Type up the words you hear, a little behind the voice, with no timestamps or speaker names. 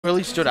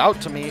really stood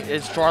out to me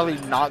is Charlie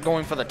not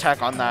going for the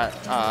tech on that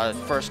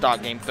first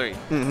stock game 3.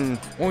 When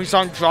we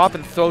saw him drop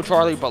and throw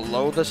Charlie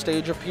below the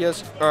stage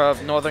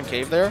of Northern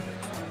Cave there,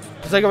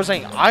 because like I was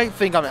saying, I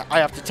think I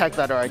have to tech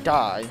that or I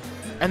die,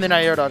 and then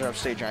I air dodge off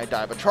stage and I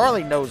die. But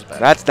Charlie knows better.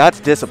 That's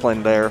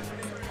discipline there.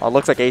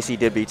 Looks like AC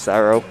did beat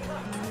Cyro.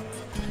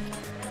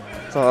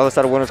 So on the other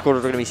side of winners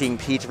quarters, we're going to be seeing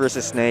Peach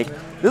versus Snake.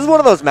 This is one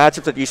of those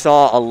matchups that you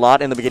saw a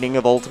lot in the beginning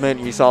of Ultimate.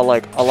 You saw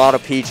like a lot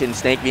of Peach and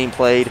Snake being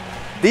played.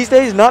 These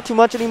days, not too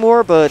much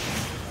anymore, but...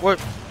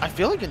 I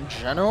feel like in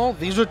general,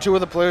 these are two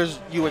of the players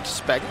you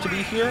expect to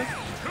be here.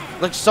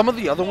 Like some of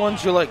the other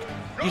ones, you're like,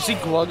 you see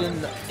Glug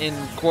in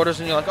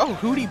quarters and you're like, oh,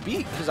 who'd he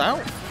beat? Because I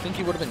don't think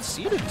he would have been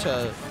seeded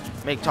to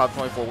make top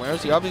 24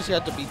 winners. He obviously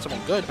had to beat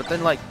someone good, but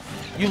then like,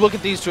 you look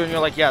at these two and you're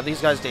like, yeah,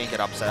 these guys didn't get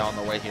upset on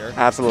the way here.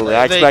 Absolutely,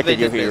 I expected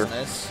you here.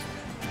 Business.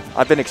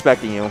 I've been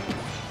expecting you.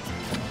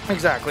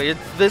 Exactly.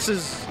 This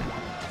is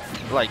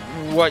like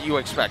what you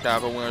expect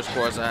out of a winner's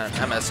course at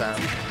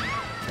MSM.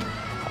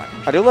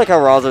 I do like how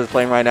Razo is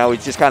playing right now.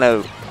 He's just kind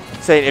of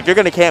saying, if you're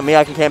going to camp me,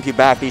 I can camp you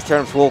back. These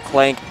turnips will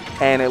clank,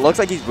 and it looks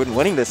like he's been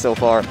winning this so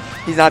far.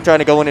 He's not trying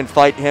to go in and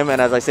fight him, and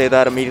as I say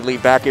that, immediately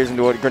back airs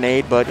into a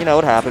grenade, but, you know,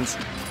 it happens.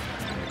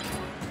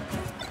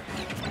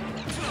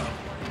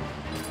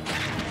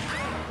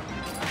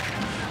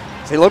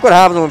 See, look what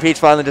happens when Peach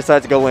finally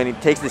decides to go in. He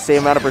takes the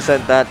same amount of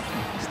percent that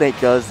Snake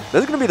does. This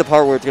is going to be the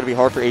part where it's going to be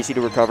hard for AC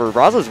to recover.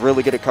 Razo's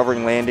really good at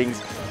covering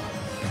landings.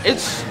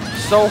 It's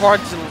so hard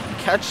to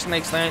catch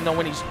Snake's landing, though,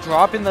 when he's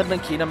dropping the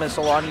Nikita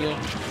missile on you.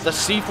 The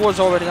C4 is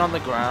already on the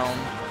ground.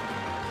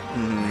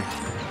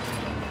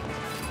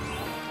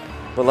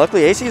 But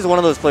luckily, AC is one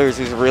of those players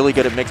who's really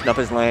good at mixing up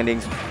his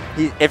landings.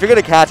 If you're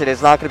going to catch it,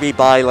 it's not going to be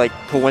by, like,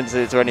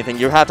 coincidence or anything.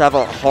 You have to have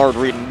a hard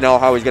read and know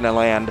how he's going to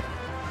land.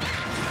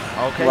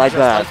 Okay, like just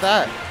that. like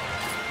that.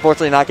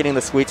 Fortunately, not getting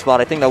the sweet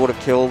spot. I think that would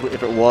have killed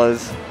if it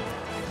was.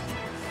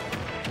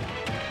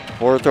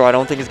 Forward throw, I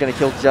don't think is going to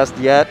kill just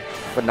yet,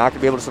 but not going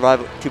to be able to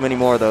survive too many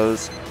more of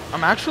those.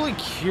 I'm actually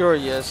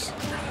curious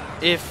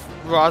if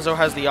Razo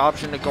has the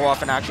option to go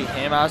off and actually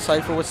aim at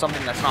Cypher with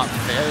something that's not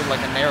fair, like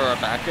a Nair or a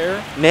back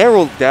air. Nair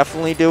will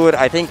definitely do it.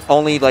 I think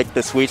only like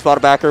the sweet spot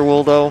of back air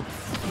will, though.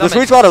 The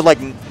sweet spot of like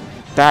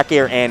back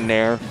air and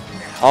Nair.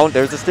 Oh,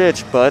 there's a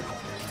stitch, but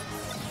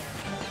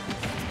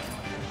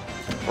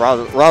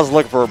Razo's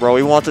looking for it, bro.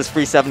 He wants his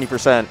free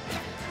 70%.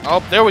 Oh,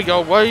 there we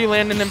go. What are you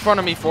landing in front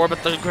of me for?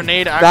 But the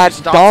grenade actually that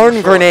stops.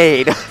 Darn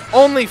grenade.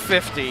 Only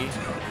 50.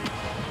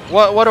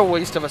 What a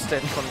waste of a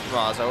stitch from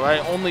Razo, right?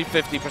 Only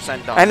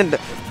 50% done.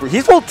 And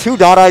he's rolled 2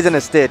 dot eyes in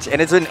a stitch,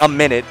 and it's been a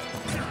minute.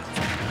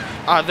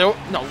 No,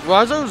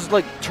 Razo's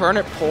like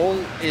turnip pull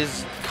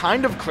is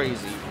kind of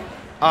crazy.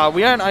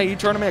 We had an IE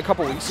tournament a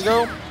couple weeks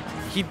ago.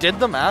 He did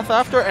the math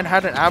after and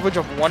had an average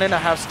of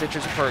 1.5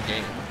 stitches per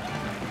game.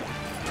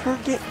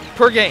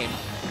 Per game.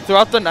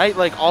 Throughout the night,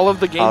 like all of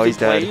the games he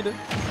played. Dead.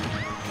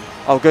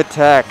 Oh, good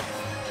tech.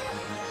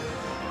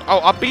 Oh,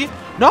 up B?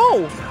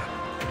 No!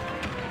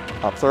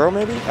 Up throw,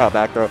 maybe? Oh,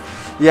 back throw.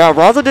 Yeah,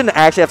 Razo didn't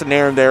actually have to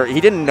nair him there.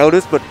 He didn't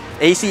notice, but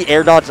AC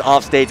air dodged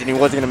off stage, and he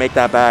wasn't going to make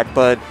that back.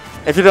 But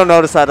if you don't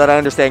notice that, I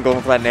understand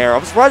going for that nair.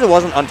 I'm surprised it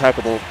wasn't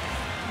untechable.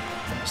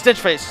 Stitch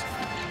face.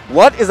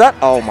 What is that?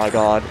 Oh, my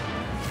God.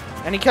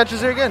 And he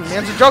catches it again.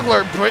 Man's a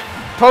juggler.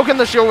 Poking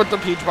the shield with the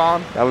Peach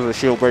Bomb. That was a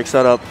shield break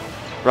setup.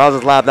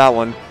 Razo's labbed that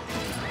one.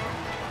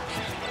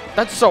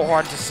 That's so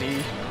hard to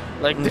see.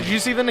 Like, did you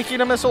see the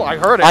Nikita missile? I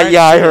heard it.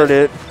 Yeah, I heard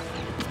it.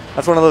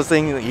 That's one of those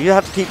things that you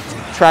have to keep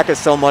track of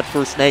so much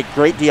for Snake.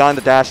 Great D on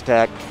the dash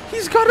attack.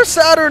 He's got a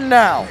Saturn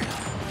now.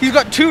 He's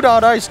got 2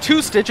 dot eyes,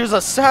 2 stitches,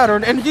 a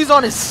Saturn, and he's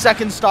on his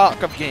 2nd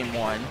stock of game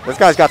 1. This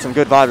guy's got some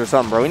good vibes or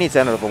something, bro. He needs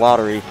to enter the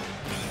lottery.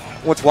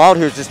 What's wild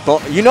here is just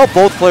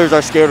both players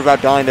are scared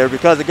about dying there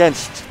because, again,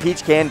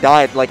 Peach can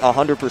die at like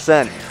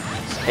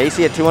 100%.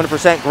 AC at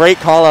 200%. Great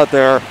call out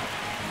there.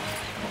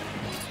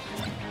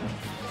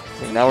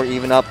 So now we're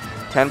even up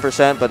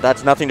 10%, but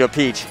that's nothing to a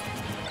Peach.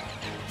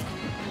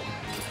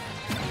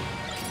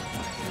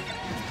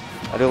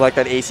 I do like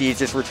that AC is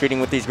just retreating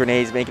with these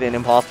grenades, making it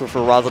impossible for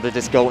Razo to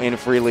just go in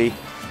freely.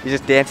 He's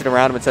just dancing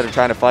around him instead of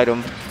trying to fight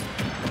him.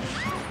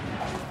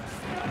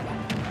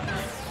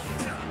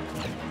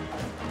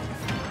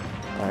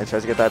 Alright,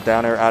 tries to get that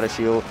down air out of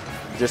shield.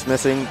 Just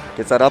missing.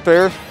 Gets that up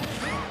air.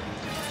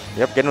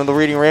 Yep, getting on the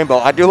reading rainbow.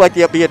 I do like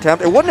the up B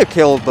attempt. It wouldn't have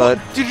killed, but...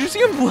 Did you see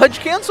him ledge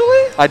cancel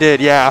it? I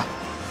did, yeah.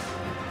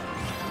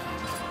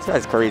 This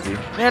guy's crazy.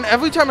 Man,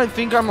 every time I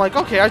think I'm like,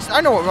 okay,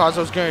 I know what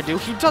Razo's going to do.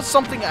 He does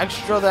something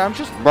extra that I'm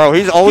just... Bro,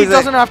 he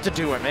doesn't have to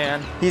do it,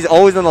 man. He's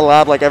always in the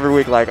lab like every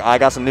week like, I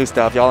got some new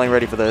stuff. Y'all ain't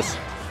ready for this.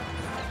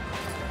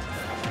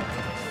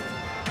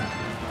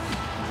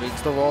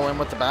 Leads the roll in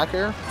with the back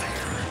air.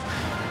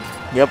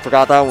 Yep,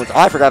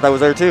 I forgot that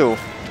was there too.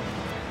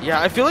 Yeah,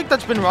 I feel like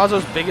that's been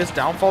Razo's biggest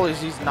downfall is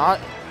he's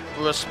not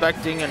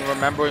respecting and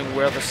remembering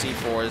where the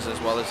C4 is as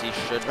well as he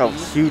should be. Oh,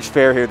 huge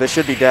fair here. This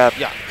should be depth.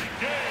 Yeah.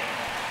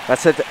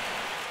 That's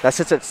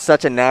at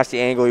such a nasty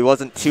angle. He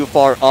wasn't too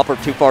far up or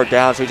too far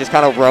down, so he just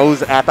kind of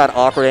rose at that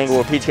awkward angle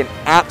where Peach can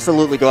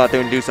absolutely go out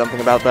there and do something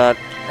about that.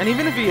 And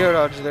even if he air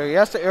dodges there, he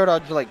has to air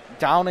dodge like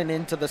down and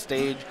into the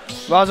stage.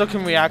 Razo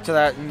can react to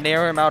that,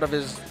 nair him out of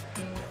his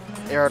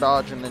air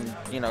dodge, and then,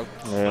 you know,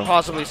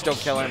 possibly still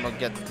kill him or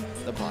get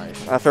the punish.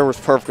 That fair was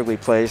perfectly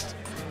placed.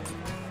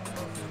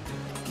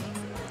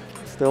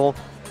 Still,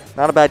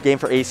 not a bad game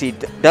for AC.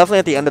 Definitely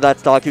at the end of that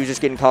stock, he was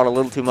just getting caught a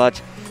little too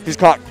much. He was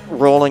caught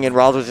rolling, and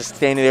Razo was just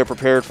standing there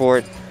prepared for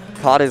it.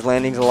 Caught his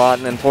landings a lot,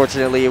 and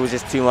unfortunately, it was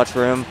just too much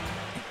for him.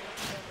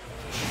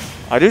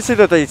 I do see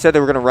that they said they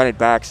were going to run it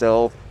back,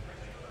 so...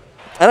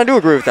 And I do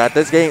agree with that.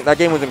 That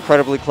game was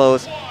incredibly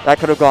close. That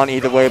could have gone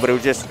either way, but it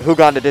was just who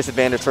got into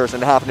disadvantage first,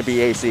 and it happened to be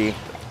AC.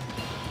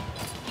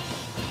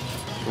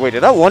 Wait,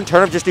 did that one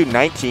turnip just do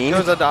 19? It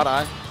was a dot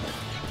I.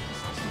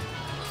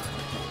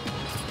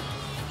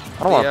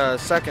 I don't want the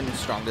second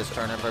strongest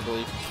turnip, I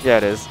believe. Yeah,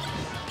 it is.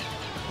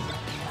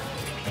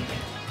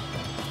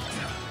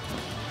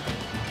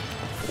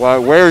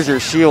 Well, where's your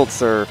shield,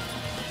 sir?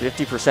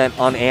 50%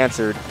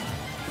 unanswered.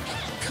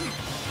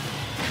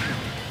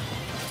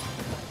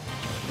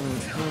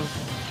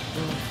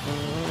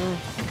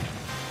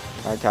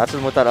 All right, catch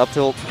him with that up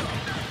tilt.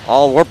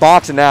 Oh, we're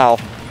boxing now.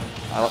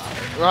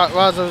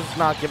 Razo's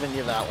not giving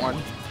you that one.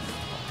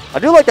 I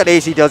do like that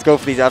AC does go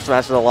for these F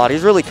smashes a lot.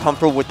 He's really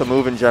comfortable with the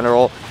move in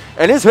general.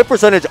 And his hit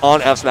percentage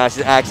on F smash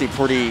is actually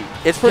pretty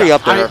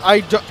up there.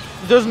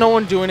 There's no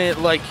one doing it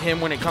like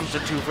him when it comes to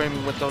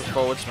two-frame with those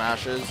forward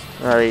smashes.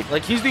 Right.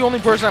 Like, he's the only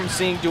person I'm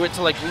seeing do it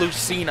to, like,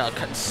 Lucina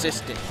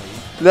consistently.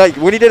 Like,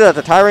 when he did it at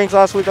the tie ranks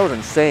last week, that was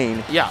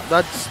insane. Yeah,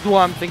 that's what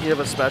I'm thinking of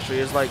especially,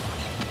 is, like,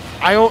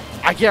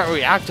 I can't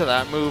react to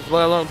that move,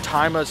 let alone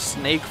time a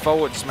snake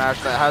forward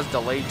smash that has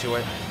delay to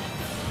it.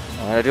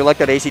 I do like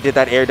that AC did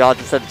that air dodge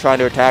instead of trying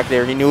to attack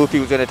there. He knew if he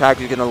was going to attack,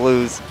 he was going to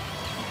lose.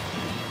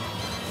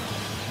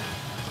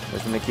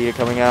 There's Nikita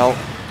coming out.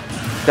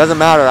 Doesn't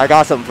matter. I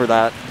got something for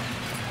that.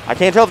 I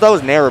can't tell if that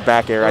was nair or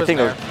back air. I think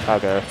it was.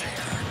 Okay.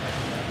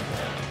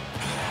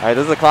 All right,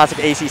 this is a classic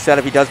AC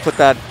setup. He does put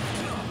that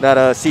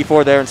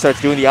C4 there and starts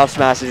doing the up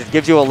smashes. It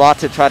gives you a lot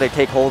to try to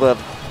take hold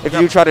of. If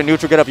you try to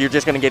neutral get up, you're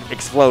just going to get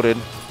exploded.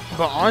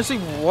 But honestly,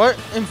 what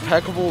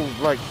impeccable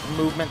like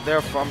movement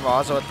there from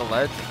Razo at the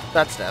ledge.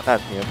 That's death.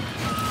 Yeah.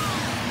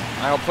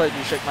 I'll play it.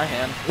 You shake my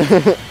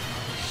hand.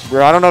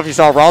 Bro, I don't know if you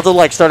saw Razo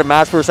like started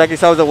match for a second. He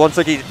saw it at 1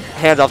 second,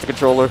 hands off the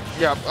controller.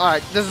 Yeah. All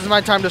right. This is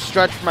my time to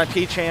stretch my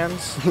peach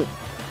hands.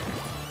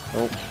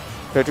 Oh,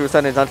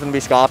 50% is not going to be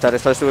scoffed at,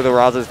 especially with the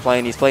Razo is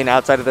playing. He's playing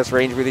outside of this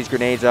range where these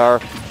grenades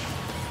are.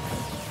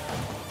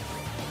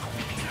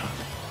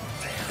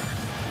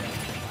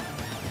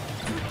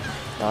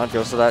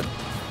 Goes to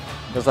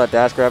that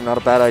dash grab, not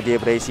a bad idea,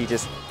 but AC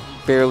just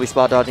barely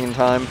spot dodging in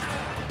time.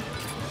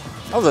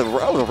 That was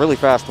a really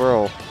fast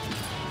throw.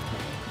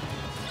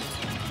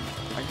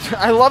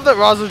 I love that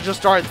Razo just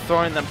started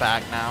throwing them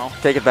back now.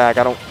 Take it back.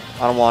 I don't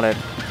want it.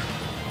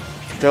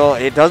 Still,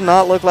 it does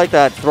not look like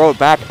that throw it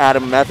back at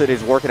him method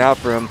is working out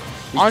for him.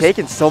 He's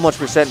taking so much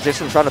percent just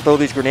from trying to throw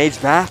these grenades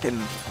back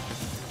and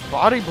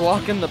body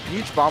blocking the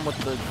peach bomb with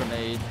the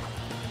grenade.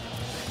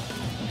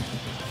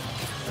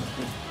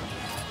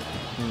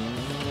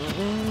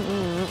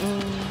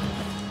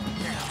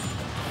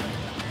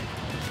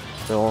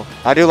 So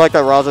I do like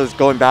that Razo's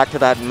going back to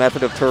that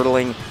method of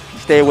turtling.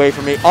 Stay away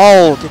from me.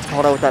 Oh, gets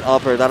caught out with that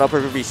upper. That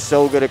upper would be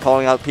so good at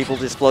calling out people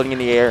just floating in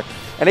the air.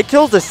 And it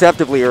kills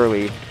deceptively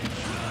early.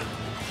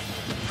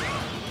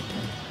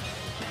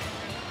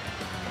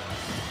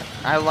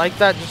 I like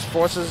that, just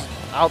forces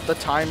out the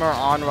timer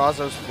on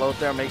Razo's float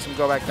there, makes him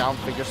go back down,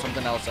 figure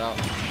something else out.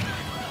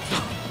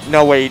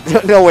 No way.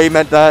 No way he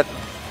meant that.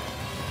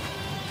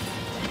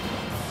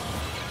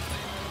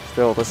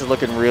 Still, this is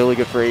looking really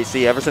good for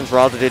AC. Ever since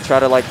Razo did try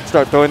to like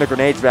start throwing the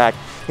grenades back,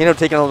 he ended up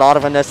taking a lot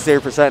of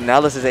unnecessary percent. Now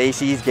this is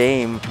AC's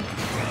game.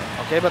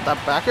 Okay, but that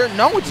back air,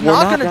 no, it's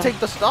not going to take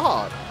the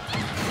stock.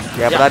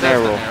 Yeah, but that nair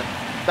rule.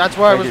 That's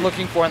what I was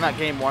looking for in that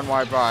game one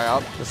wide brought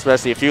up.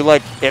 Especially if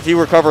you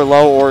recover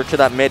low or to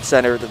that mid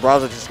center, the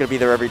Razo's just going to be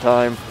there every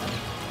time.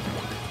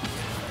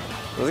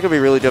 This is going to be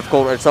really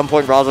difficult. At some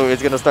point, Razo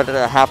is going to start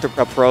to have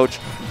to approach.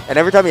 And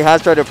every time he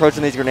has tried to approach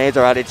and these grenades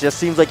are out, it just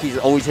seems like he's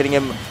always hitting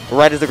him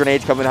right as the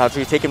grenade's coming out. So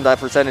he's taking that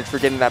percentage for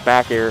getting that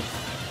back air.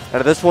 And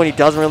at this point, he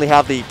doesn't really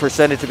have the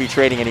percentage to be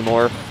trading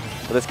anymore.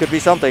 But this could be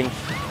something.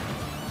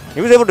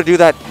 He was able to do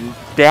that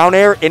down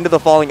air into the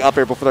falling up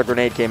air before the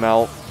grenade came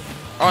out.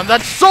 Oh, and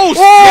that's so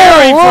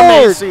scary from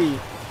AC.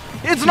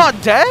 It's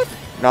not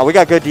death? No, we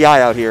got good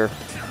DI out here.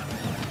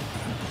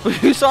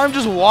 You saw him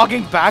just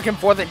walking back and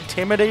forth,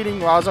 intimidating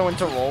Razo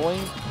into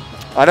rolling.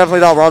 I definitely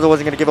thought Razo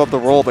wasn't going to give up the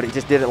roll, but he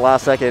just did it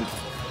last second.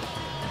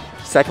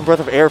 Second breath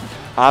of air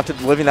after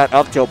living that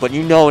up tilt, but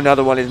you know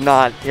another one is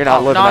not. You're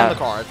not living that. Not in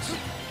the cards.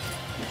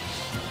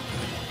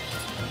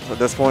 So at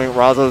this point,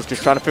 Razo's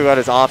just trying to figure out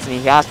his option.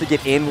 He has to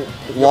get in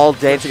while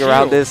dancing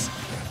around this.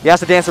 He has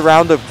to dance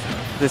around the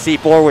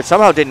C4, which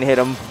somehow didn't hit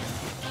him.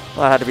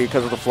 Well, that had to be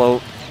because of the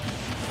float.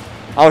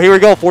 Oh, here we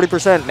go,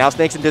 40%. Now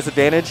Snake's in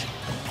disadvantage.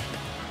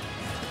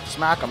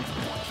 Smack him.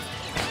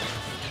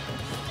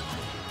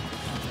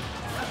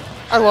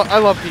 I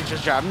love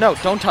Peach's jab. No,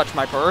 don't touch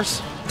my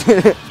purse.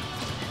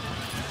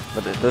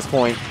 But at this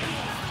point,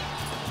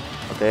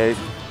 okay.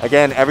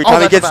 Again, every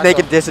time he that's a gets back Snake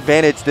throw. at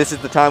disadvantage, this is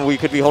the time we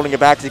could be holding it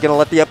back. He's going to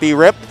let the up B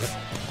rip.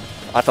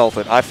 I felt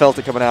it. I felt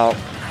it coming out.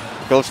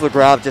 Goes to the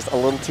grab just a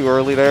little too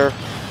early there.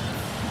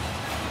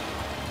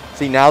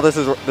 See, now this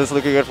is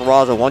looking good for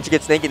Razo. Once you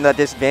get Snake in that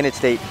disadvantage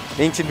state,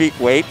 things should be...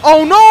 Wait.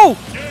 Oh, no!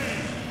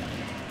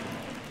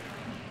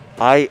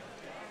 I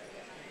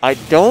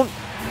don't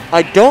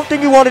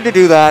think he wanted to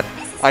do that.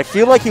 I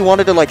feel like he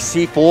wanted to, like,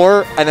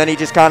 C4, and then he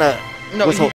just kind of... No,